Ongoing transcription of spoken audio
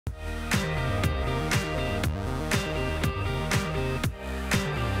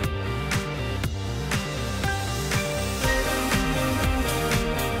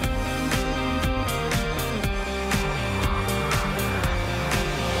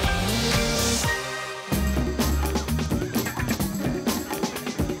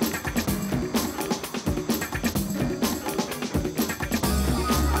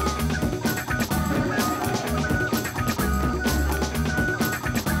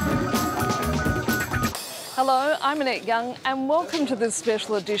Hello, I'm Annette Young and welcome to this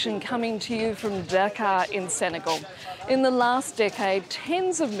special edition coming to you from Dakar in Senegal. In the last decade,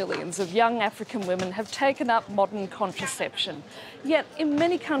 tens of millions of young African women have taken up modern contraception. Yet in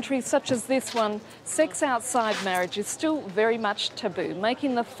many countries such as this one, sex outside marriage is still very much taboo,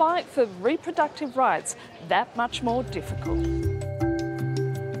 making the fight for reproductive rights that much more difficult.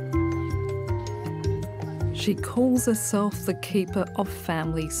 She calls herself the keeper of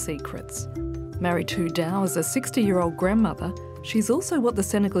family secrets. Married to Dow as a 60-year-old grandmother, she's also what the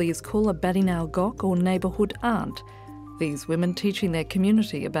Senegalese call a badinal gok or neighbourhood aunt, these women teaching their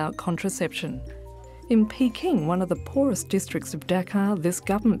community about contraception. In Peking, one of the poorest districts of Dakar, this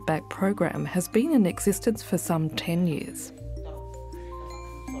government-backed program has been in existence for some 10 years.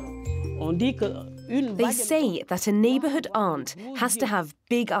 They say that a neighbourhood aunt has to have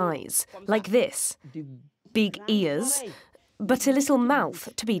big eyes, like this, big ears, but a little mouth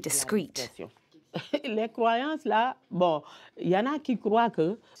to be discreet.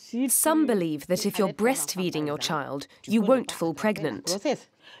 Some believe that if you're breastfeeding your child, you won't fall pregnant.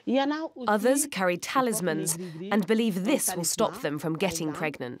 Others carry talismans and believe this will stop them from getting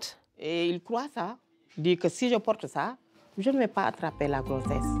pregnant.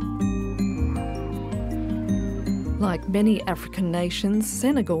 Like many African nations,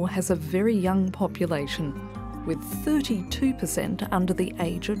 Senegal has a very young population, with 32% under the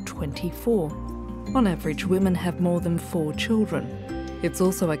age of 24. On average, women have more than 4 children. It's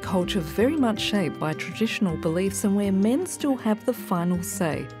also a culture very much shaped by traditional beliefs and where men still have the final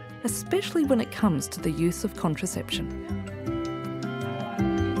say, especially when it comes to the use of contraception.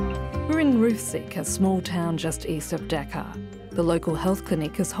 We're in Rufisque, a small town just east of Dakar. The local health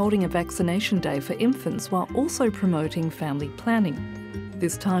clinic is holding a vaccination day for infants while also promoting family planning,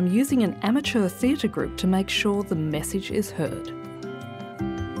 this time using an amateur theatre group to make sure the message is heard.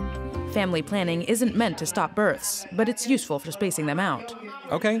 Family planning isn't meant to stop births, but it's useful for spacing them out.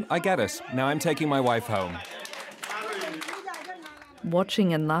 Okay, I get it. Now I'm taking my wife home.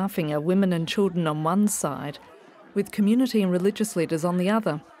 Watching and laughing are women and children on one side, with community and religious leaders on the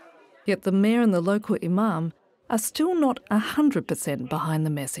other. Yet the mayor and the local imam are still not 100% behind the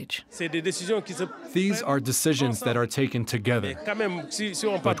message. These are decisions that are taken together.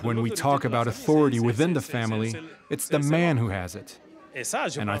 But when we talk about authority within the family, it's the man who has it.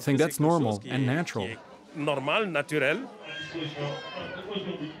 And I think that's normal and natural. We're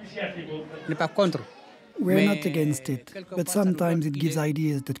not against it, but sometimes it gives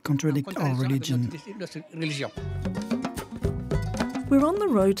ideas that contradict our religion. We're on the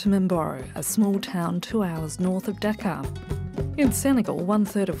road to Mboro, a small town 2 hours north of Dakar. In Senegal,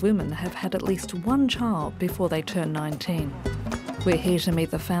 1/3 of women have had at least one child before they turn 19. We're here to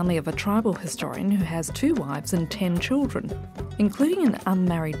meet the family of a tribal historian who has 2 wives and 10 children, including an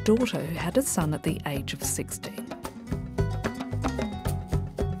unmarried daughter who had a son at the age of 16.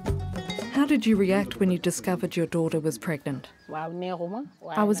 How did you react when you discovered your daughter was pregnant?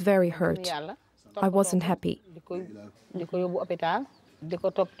 I was very hurt. I wasn't happy.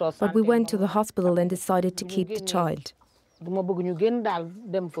 But we went to the hospital and decided to keep the child.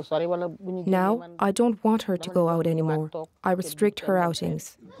 Now, I don't want her to go out anymore. I restrict her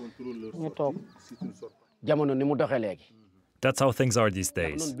outings. That's how things are these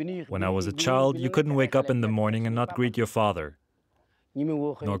days. When I was a child, you couldn't wake up in the morning and not greet your father.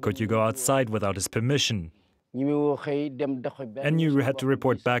 Nor could you go outside without his permission. And you had to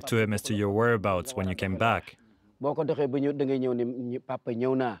report back to him as to your whereabouts when you came back. Now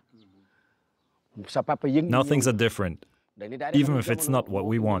things are different, even if it's not what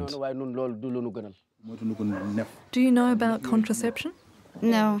we want. Do you know about contraception?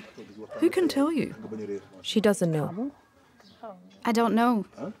 No. Who can tell you? She doesn't know. I don't know.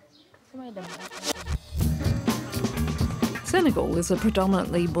 Senegal is a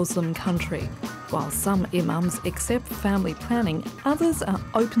predominantly Muslim country. While some imams accept family planning, others are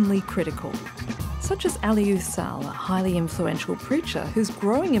openly critical. Such as Aliou Sall, a highly influential preacher who's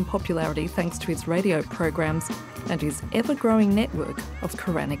growing in popularity thanks to his radio programs and his ever-growing network of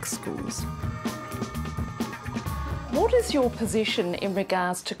Quranic schools. What is your position in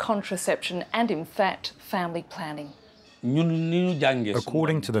regards to contraception and, in fact, family planning?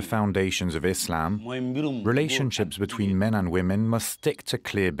 According to the foundations of Islam, relationships between men and women must stick to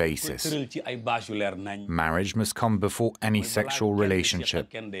clear basis. Marriage must come before any sexual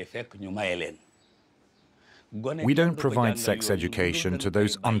relationship. We don't provide sex education to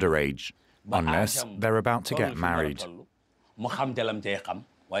those underage, unless they're about to get married.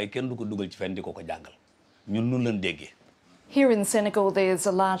 Here in Senegal, there's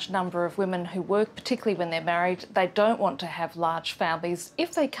a large number of women who work, particularly when they're married. They don't want to have large families.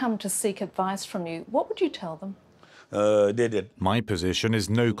 If they come to seek advice from you, what would you tell them? My position is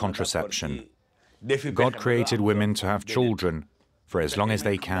no contraception. God created women to have children for as long as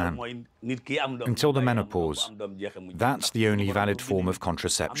they can, until the menopause. That's the only valid form of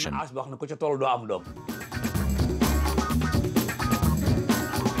contraception.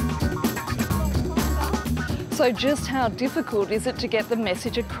 So just how difficult is it to get the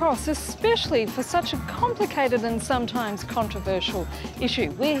message across, especially for such a complicated and sometimes controversial issue?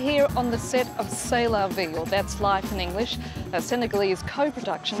 We're here on the set of C'est la vie, or That's Life in English, a Senegalese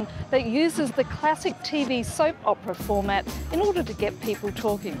co-production that uses the classic TV soap opera format in order to get people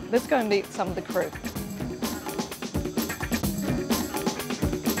talking. Let's go and meet some of the crew.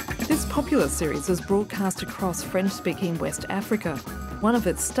 This popular series is broadcast across French-speaking West Africa. One of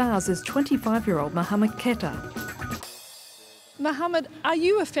its stars is 25-year-old Mohamed Keta. Mohamed, are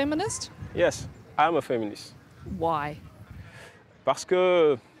you a feminist? Yes, I'm a feminist. Why?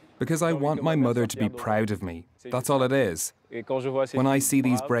 Because I want my mother to be proud of me. That's all it is. When I see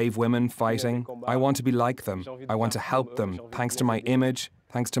these brave women fighting, I want to be like them. I want to help them, thanks to my image,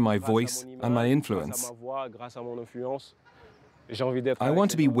 thanks to my voice and my influence. I want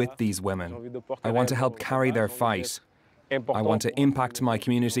to be with these women. I want to help carry their fight. I want to impact my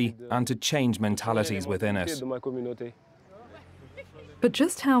community and to change mentalities within it. But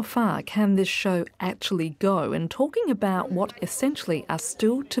just how far can this show actually go in talking about what essentially are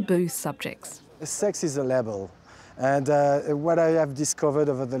still taboo subjects? Sex is a label. And what I have discovered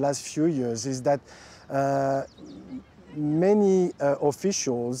over the last few years is that many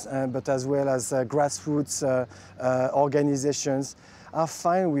officials, but as well as grassroots organizations, are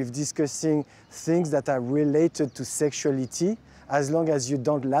fine with discussing things that are related to sexuality as long as you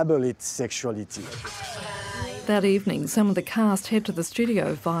don't label it sexuality. That evening, some of the cast head to the studio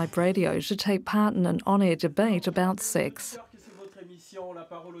of Vibe Radio to take part in an on-air debate about sex.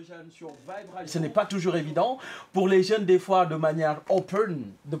 Ce n'est pas toujours évident pour les jeunes, des fois, de manière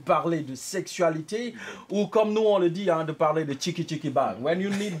open, de parler de sexualité, ou comme nous on le dit, de parler de chiki chiki bang. When you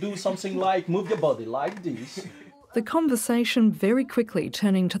need to do something like move your body like this. The conversation very quickly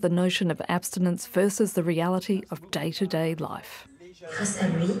turning to the notion of abstinence versus the reality of day-to-day life. Grâce à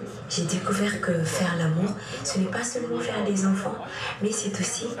lui, j'ai découvert que faire l'amour, ce n'est pas seulement faire des enfants, mais c'est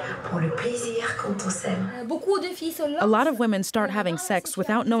aussi pour le plaisir quand on s'aime. A lot of women start having sex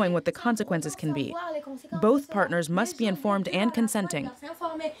without knowing what the consequences can be. Both partners must be informed and consenting.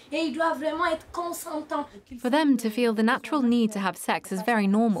 For them to feel the natural need to have sex is very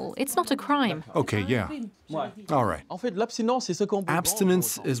normal. It's not a crime. Okay, yeah. All right.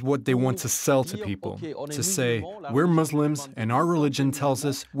 Abstinence is what they want to sell to people, to say, we're Muslims and our religion tells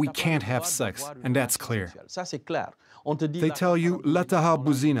us we can't have sex, and that's clear. They tell you, la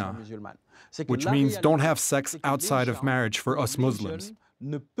tahabou zina, which means don't have sex outside of marriage for us Muslims.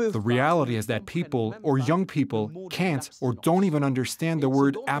 The reality is that people, or young people, can't or don't even understand the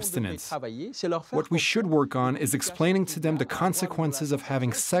word abstinence. What we should work on is explaining to them the consequences of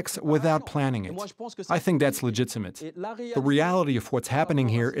having sex without planning it. I think that's legitimate. The reality of what's happening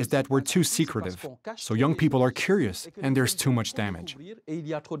here is that we're too secretive, so young people are curious, and there's too much damage.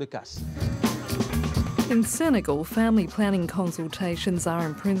 In Senegal, family planning consultations are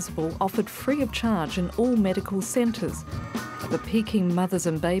in principle offered free of charge in all medical centres. At the Peking Mothers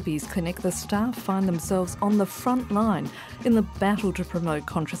and Babies Clinic, the staff find themselves on the front line in the battle to promote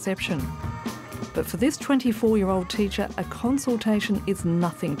contraception. But for this 24-year-old teacher, a consultation is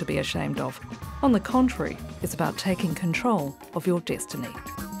nothing to be ashamed of. On the contrary, it's about taking control of your destiny.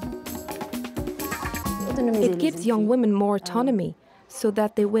 It gives young women more autonomy, so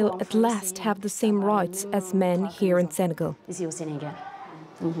that they will at last have the same rights as men here in Senegal.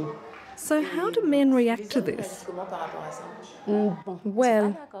 So how do men react to this?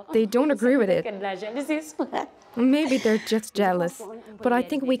 Well, they don't agree with it. Maybe they're just jealous. But I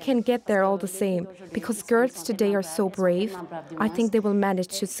think we can get there all the same, because girls today are so brave. I think they will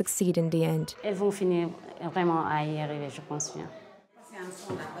manage to succeed in the end.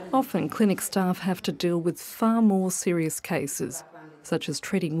 Often clinic staff have to deal with far more serious cases, such as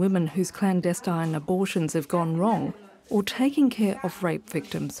treating women whose clandestine abortions have gone wrong, or taking care of rape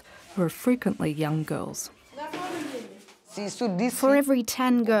victims, who are frequently young girls. For every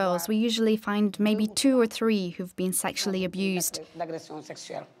 10 girls, we usually find maybe 2 or 3 who've been sexually abused.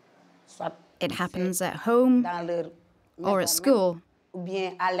 It happens at home or at school.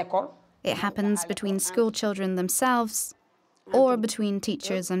 It happens between school children themselves or between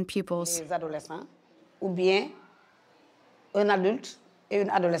teachers and pupils.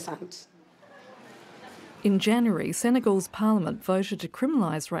 In January, Senegal's parliament voted to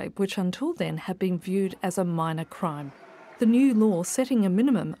criminalise rape, which until then had been viewed as a minor crime. The new law setting a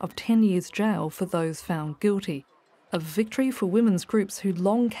minimum of 10 years jail for those found guilty. A victory for women's groups who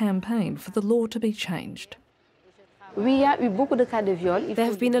long campaigned for the law to be changed. There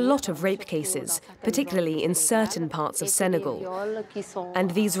have been a lot of rape cases, particularly in certain parts of Senegal.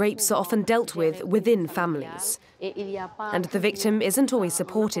 And these rapes are often dealt with within families. And the victim isn't always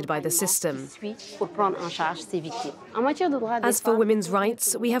supported by the system. As for women's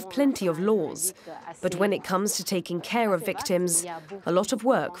rights, we have plenty of laws. But when it comes to taking care of victims, a lot of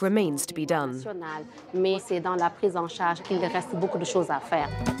work remains to be done.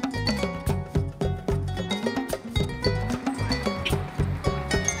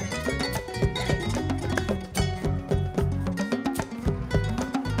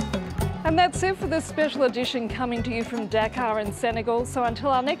 And that's it for this special edition coming to you from Dakar in Senegal. So until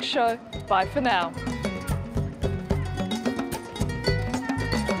our next show, bye for now.